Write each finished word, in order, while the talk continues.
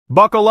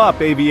Buckle up,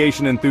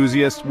 aviation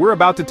enthusiasts, we're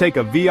about to take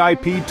a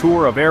VIP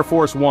tour of Air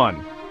Force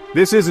One.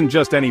 This isn't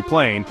just any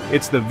plane,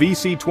 it's the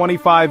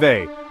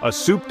VC-25A, a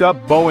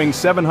souped-up Boeing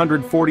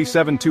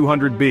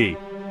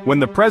 747-200B. When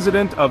the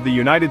President of the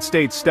United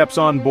States steps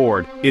on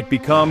board, it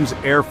becomes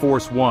Air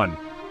Force One.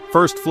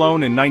 First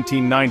flown in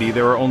 1990,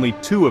 there are only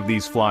two of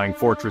these flying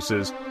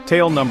fortresses,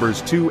 tail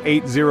numbers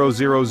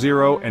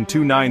 28000 and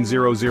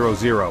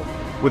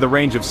 29000. With a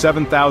range of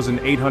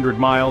 7,800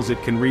 miles,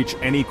 it can reach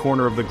any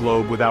corner of the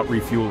globe without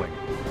refueling.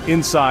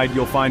 Inside,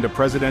 you'll find a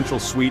presidential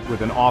suite with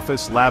an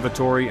office,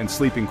 lavatory, and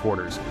sleeping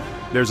quarters.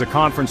 There's a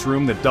conference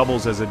room that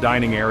doubles as a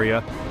dining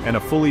area, and a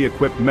fully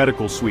equipped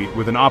medical suite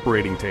with an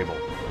operating table.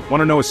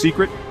 Want to know a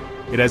secret?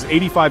 It has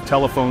 85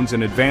 telephones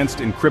and advanced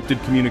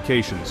encrypted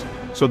communications,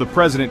 so the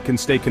president can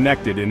stay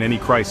connected in any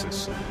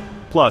crisis.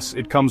 Plus,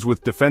 it comes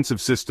with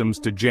defensive systems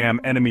to jam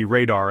enemy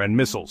radar and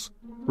missiles.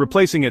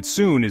 Replacing it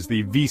soon is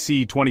the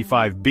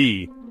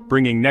VC-25B,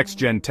 bringing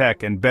next-gen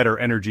tech and better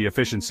energy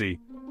efficiency.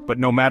 But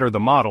no matter the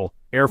model,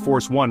 Air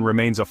Force One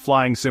remains a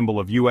flying symbol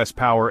of U.S.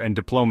 power and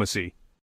diplomacy.